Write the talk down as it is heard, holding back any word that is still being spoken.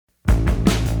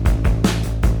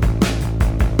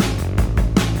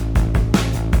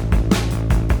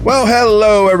Well,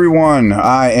 hello everyone.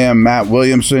 I am Matt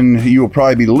Williamson. You will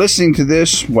probably be listening to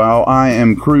this while I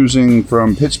am cruising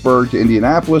from Pittsburgh to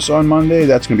Indianapolis on Monday.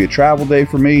 That's going to be a travel day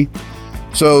for me.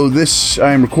 So this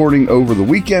I am recording over the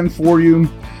weekend for you.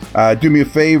 Do me a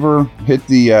favor, hit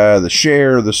the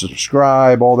share, the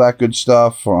subscribe, all that good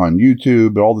stuff on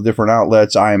YouTube, all the different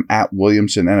outlets. I am at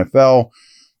Williamson NFL.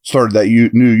 Started that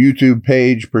new YouTube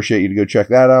page. Appreciate you to go check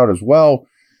that out as well.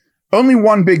 Only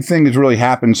one big thing has really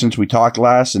happened since we talked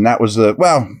last, and that was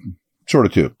sort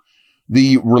of two.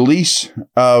 The release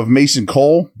of Mason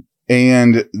Cole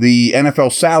and the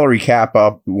NFL salary cap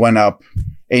went up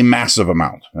a massive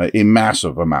amount.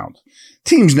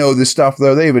 Teams know this stuff,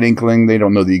 though. They have an inkling. They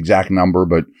don't know the exact number,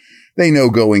 but they know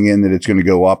going in that it's going to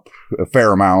go up a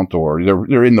fair amount, or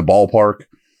they're in the ballpark.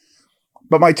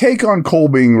 But my take on Cole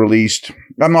being released,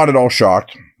 I'm not at all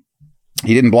shocked.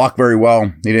 He didn't block very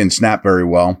well. He didn't snap very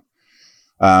well.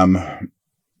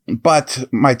 But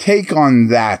my take on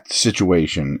that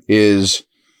situation is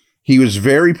he was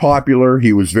very popular.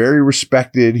 He was very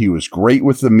respected. He was great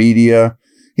with the media.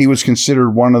 He was considered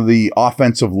one of the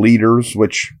offensive leaders,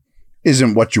 which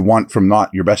isn't what you want from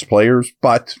not your best players.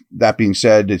 But that being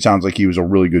said, it sounds like he was a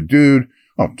really good dude.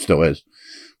 Oh, still is.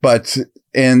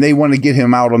 And they want to get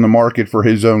him out on the market for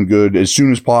his own good as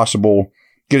soon as possible,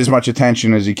 get as much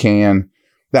attention as he can,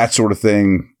 that sort of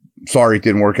thing. Sorry it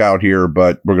didn't work out here,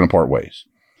 but we're going to part ways.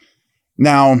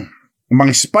 Now, my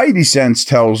spidey sense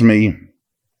tells me,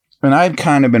 and I've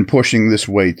kind of been pushing this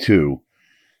way too,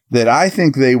 that I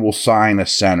think they will sign a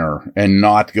center and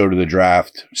not go to the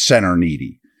draft center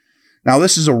needy. Now,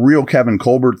 this is a real Kevin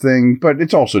Colbert thing, but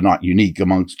it's also not unique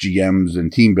amongst GMs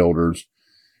and team builders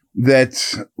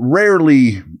that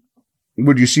rarely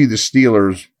would you see the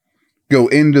Steelers go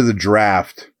into the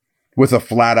draft with a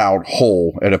flat-out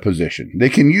hole at a position. They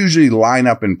can usually line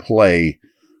up and play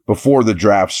before the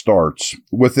draft starts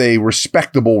with a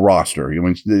respectable roster.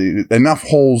 Enough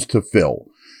holes to fill.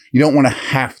 You don't want to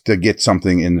have to get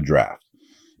something in the draft.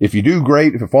 If you do,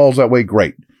 great. If it falls that way,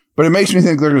 great. But it makes me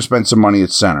think they're going to spend some money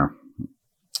at center.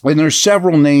 And there's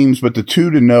several names, but the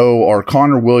two to know are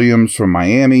Connor Williams from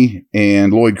Miami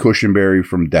and Lloyd Cushenberry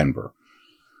from Denver.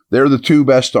 They're the two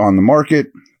best on the market.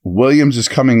 Williams is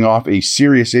coming off a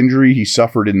serious injury he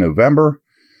suffered in November,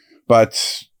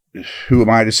 but who am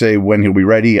I to say when he'll be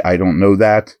ready? I don't know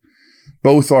that.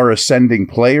 Both are ascending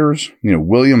players.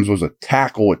 Williams was a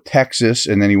tackle at Texas,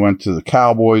 and then he went to the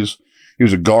Cowboys. He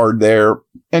was a guard there,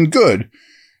 and good,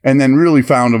 and then really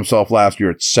found himself last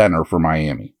year at center for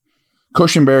Miami.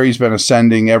 Cushenberry's been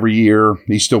ascending every year.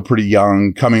 He's still pretty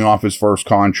young, coming off his first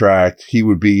contract. He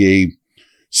would be a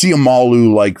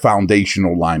Siamalu-like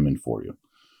foundational lineman for you.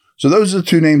 So those are the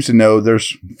two names to know.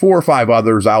 There's 4 or 5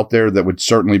 others out there that would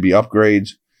certainly be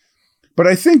upgrades. But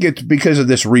I think it's because of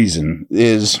this reason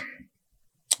is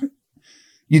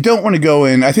you don't want to go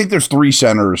in. I think there's 3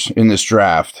 centers in this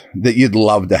draft that you'd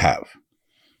love to have.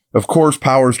 Of course,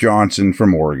 Powers Johnson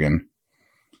from Oregon.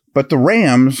 But the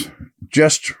Rams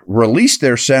just released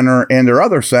their center, and their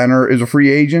other center is a free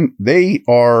agent. They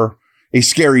are a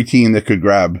scary team that could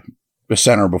grab a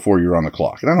center before you're on the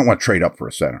clock. And I don't want to trade up for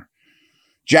a center.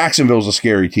 Jacksonville's a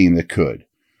scary team that could.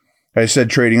 I said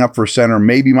trading up for center,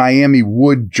 maybe Miami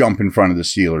would jump in front of the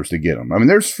Steelers to get them. I mean,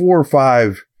 there's 4 or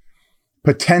 5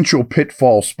 potential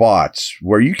pitfall spots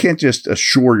where you can't just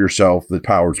assure yourself that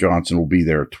Powers Johnson will be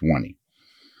there at 20.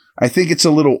 I think it's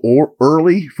a little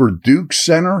early for Duke's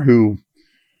center, who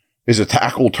is a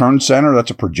tackle turned center.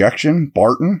 That's a projection.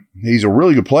 Barton, he's a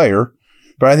really good player,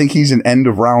 but I think he's an end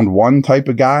of round 1 type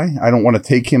of guy. I don't want to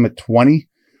take him at 20.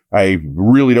 I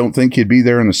really don't think he'd be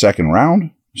there in the second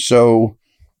round. So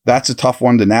that's a tough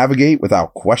one to navigate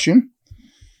without question.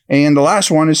 And the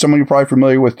last one is someone you're probably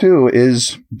familiar with too,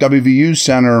 is WVU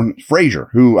center Frazier,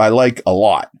 who I like a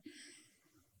lot.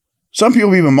 Some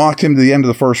people even mocked him to the end of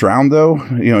the first round, though.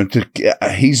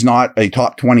 He's not a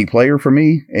top 20 player for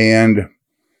me. And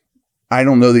I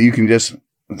don't know that you can just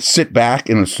sit back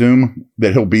and assume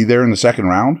that he'll be there in the second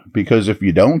round, because if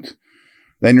you don't,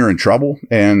 then you're in trouble.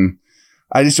 And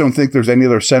I just don't think there's any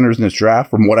other centers in this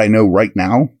draft, from what I know right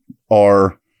now,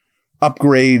 are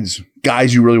upgrades,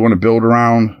 guys you really want to build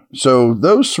around. So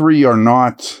those 3 are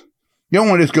not, you don't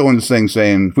want to just go into this thing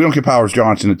saying, if we don't get Powers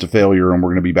Johnson, it's a failure and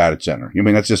we're going to be bad at center.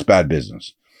 That's just bad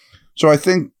business. So I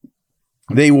think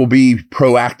they will be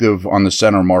proactive on the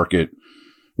center market.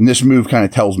 And this move kind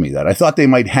of tells me that. I thought they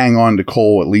might hang on to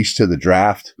Cole at least to the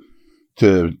draft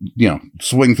to,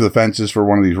 swing for the fences for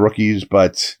one of these rookies,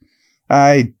 but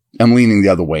I'm leaning the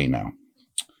other way now.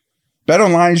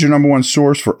 BetOnline is your number one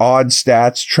source for odds,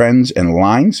 stats, trends, and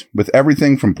lines, with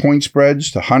everything from point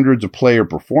spreads to hundreds of player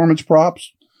performance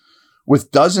props.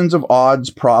 with dozens of odds,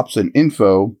 props, and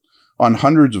info on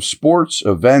hundreds of sports,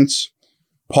 events,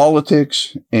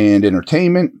 politics, and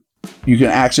entertainment. You can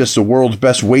access the world's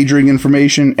best wagering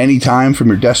information anytime from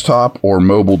your desktop or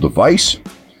mobile device.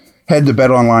 Head to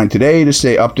BetOnline today to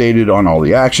stay updated on all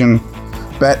the action.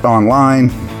 BetOnline,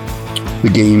 the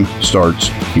game starts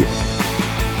here.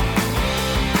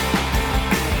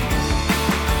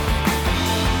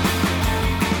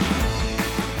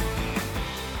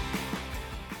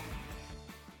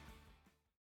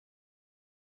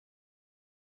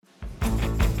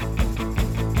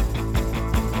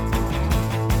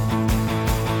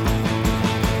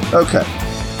 Okay,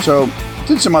 so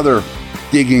did some other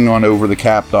digging on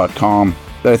overthecap.com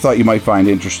that I thought you might find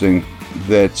interesting.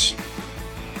 That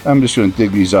I'm just going to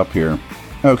dig these up here.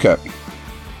 Okay,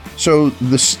 so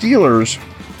the Steelers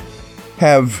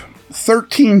have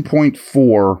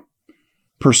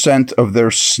 13.4% of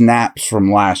their snaps from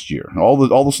last year. All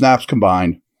the snaps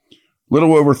combined,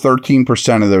 little over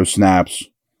 13% of those snaps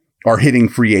are hitting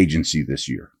free agency this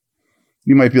year.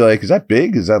 You might be like, is that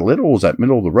big? Is that little? Is that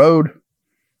middle of the road?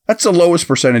 That's the lowest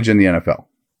percentage in the NFL.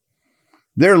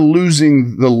 They're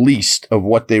losing the least of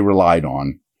what they relied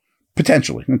on,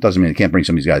 potentially. That doesn't mean they can't bring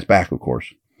some of these guys back, of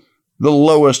course. The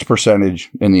lowest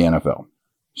percentage in the NFL.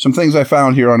 Some things I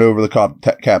found here on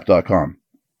overthecap.com.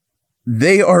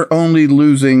 They are only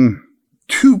losing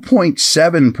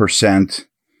 2.7%,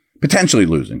 potentially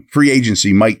losing. Free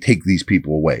agency might take these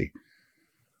people away.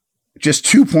 Just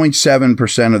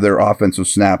 2.7% of their offensive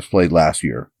snaps played last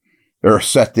year are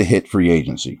set to hit free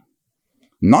agency.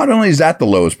 Not only is that the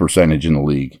lowest percentage in the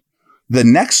league, the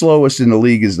next lowest in the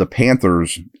league is the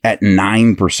Panthers at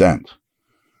 9%.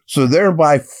 So they're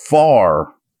by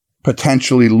far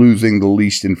potentially losing the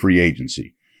least in free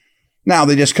agency. Now,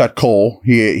 they just cut Cole.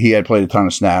 He had played a ton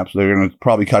of snaps. They're going to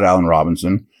probably cut Allen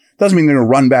Robinson. Doesn't mean they're going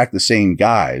to run back the same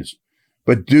guys,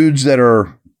 but dudes that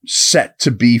are set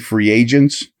to be free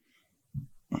agents,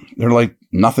 they're like,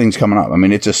 nothing's coming up. I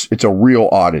mean, it's a real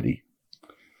oddity.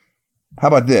 How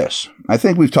about this? I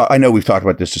know we've talked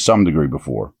about this to some degree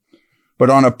before, but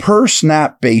on a per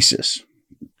snap basis,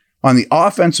 on the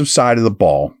offensive side of the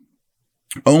ball,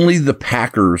 only the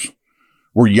Packers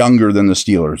were younger than the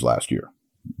Steelers last year.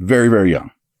 Very, very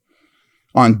young.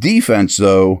 On defense,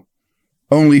 though,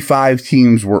 only 5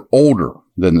 teams were older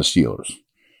than the Steelers.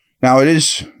 Now, it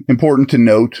is important to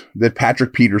note that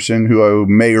Patrick Peterson, who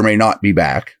may or may not be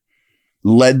back,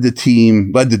 led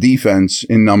the defense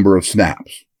in number of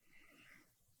snaps.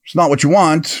 It's not what you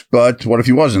want, but what if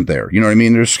he wasn't there? You know what I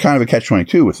mean? There's kind of a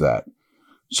catch-22 with that.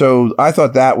 So I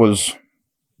thought that was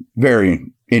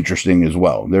very interesting as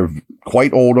well. They're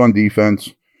quite old on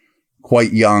defense,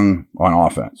 quite young on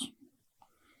offense.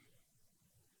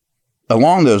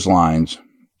 Along those lines,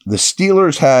 the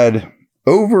Steelers had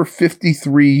over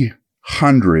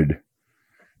 5,300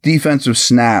 defensive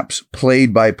snaps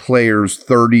played by players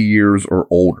 30 years or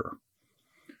older.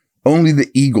 Only the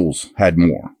Eagles had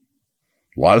more.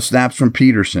 A lot of snaps from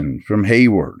Peterson, from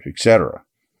Hayward, etc.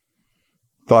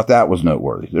 Thought that was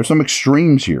noteworthy. There's some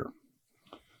extremes here.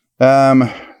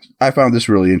 I found this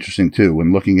really interesting too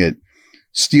when looking at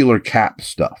Steeler cap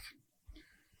stuff.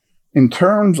 In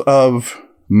terms of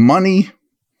money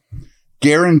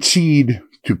guaranteed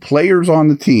to players on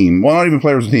the team, well, not even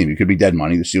players on the team, it could be dead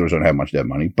money. The Steelers don't have much dead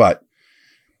money, but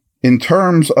in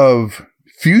terms of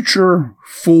future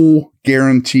full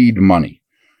guaranteed money,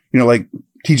 like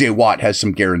TJ Watt has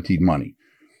some guaranteed money.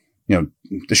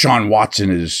 Deshaun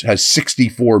Watson has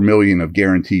 $64 million of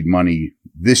guaranteed money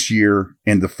this year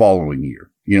and the following year.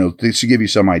 This to give you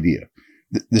some idea.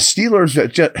 The Steelers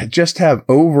just have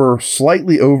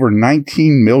slightly over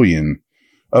 $19 million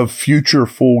of future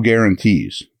full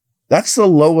guarantees. That's the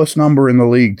lowest number in the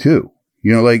league too.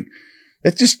 It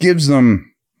just gives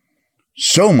them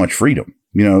so much freedom.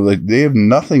 They have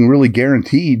nothing really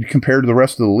guaranteed compared to the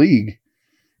rest of the league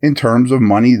in terms of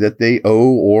money that they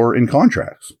owe or in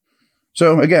contracts.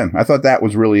 So again, I thought that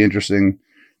was really interesting.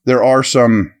 There are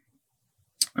some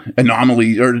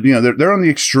anomalies, or they're on the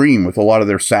extreme with a lot of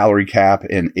their salary cap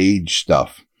and age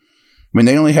stuff. I mean,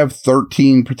 they only have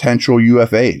 13 potential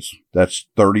UFAs. That's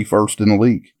 31st in the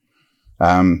league.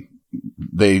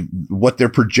 What they're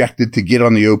projected to get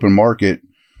on the open market,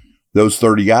 those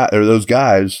 13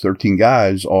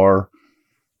 guys are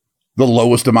the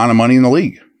lowest amount of money in the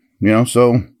league.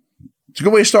 So it's a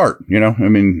good way to start. I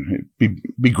mean, it'd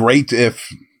be great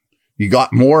if you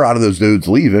got more out of those dudes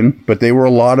leaving, but they were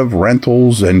a lot of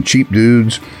rentals and cheap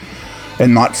dudes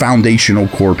and not foundational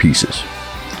core pieces.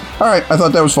 All right, I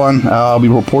thought that was fun. I'll be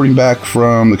reporting back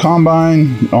from the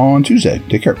Combine on Tuesday.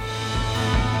 Take care.